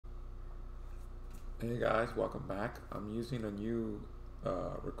Hey guys, welcome back. I'm using a new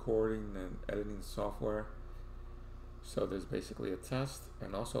recording and editing software. So there's basically a test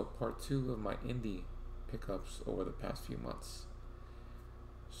and also part two of my Indy pickups over the past few months.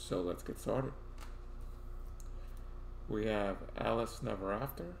 So let's get started. We have Alice Never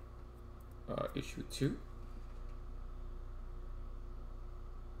After, issue 2.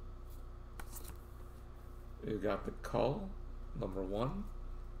 We got The Cull, number 1.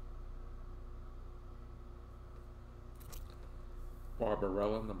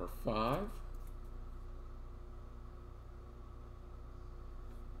 Barbarella, number 5.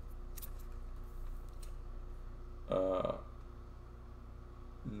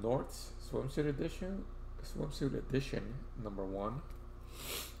 Nort's Swimsuit Edition, number 1.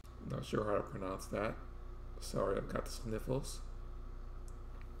 Not sure how to pronounce that. Sorry, I've got the sniffles.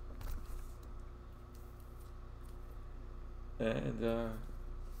 And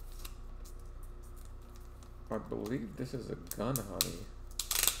I believe this is a gun, honey.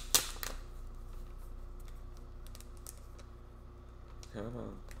 Come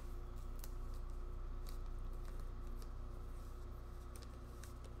on.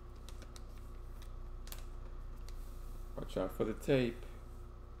 Watch out for the tape.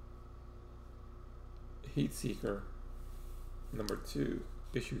 Heat Seeker, number 2,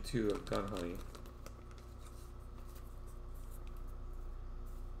 issue 2 of Gun Honey.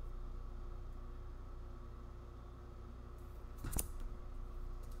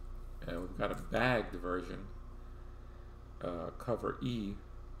 And we've got a bagged version, cover E,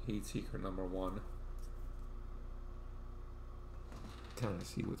 Heat Seeker number 1. Kind of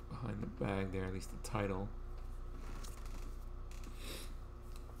see what's behind the bag there, at least the title.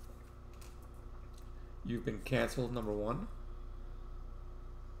 You've Been Cancelled, number 1.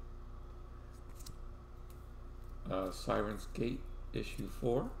 Siren's Gate, issue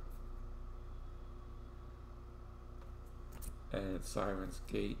 4. And Siren's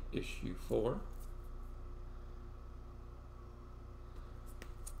Gate, issue 4.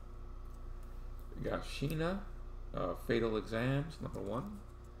 We got Sheena, Fatal Exams, number 1.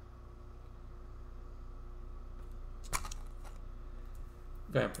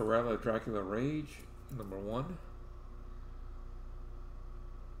 Vampirella, Dracula Rage, number 1.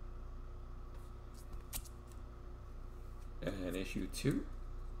 And issue 2.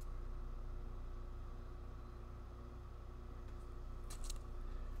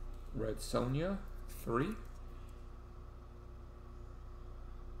 Red Sonja, 3.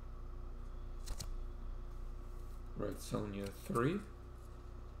 Red Sonja, 3.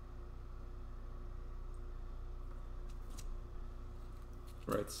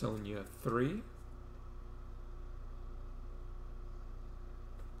 Red Sonja, 3.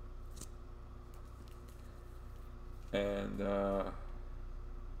 And I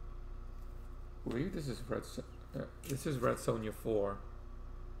believe this is Red Sonja 4.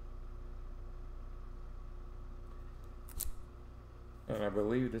 And I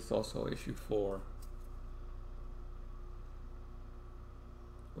believe this is also issue 4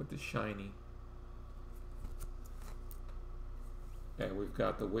 with the shiny. And we've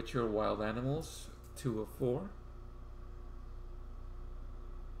got The Witcher Wild Animals, 2 of 4.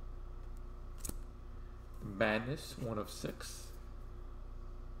 Madness, 1 of 6.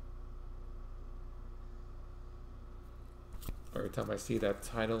 Every time I see that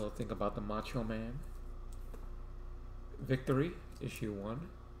title, I think about the Macho Man. Victory, issue 1.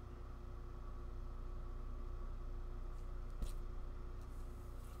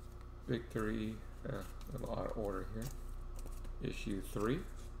 Victory, a little out of order here. Issue 3.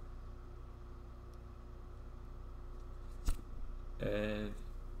 And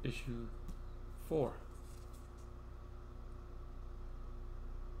issue 4.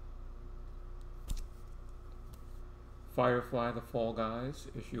 Firefly, The Fall Guys,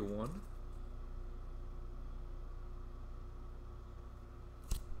 issue 1.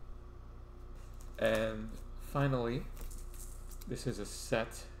 And finally, this is a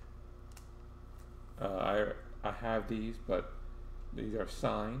set. I have these, but these are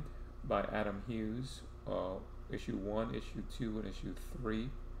signed by Adam Hughes. Issue 1, issue 2, and issue 3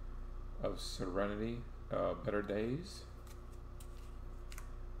 of Serenity, Better Days.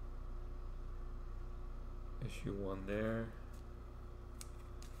 Issue 1 there,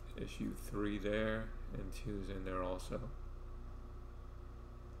 issue 3 there, and 2's in there also.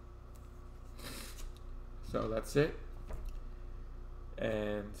 So that's it,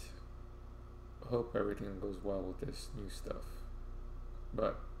 and hope everything goes well with this new stuff.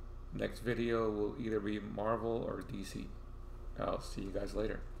 But next video will either be Marvel or DC. I'll see you guys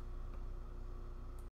later.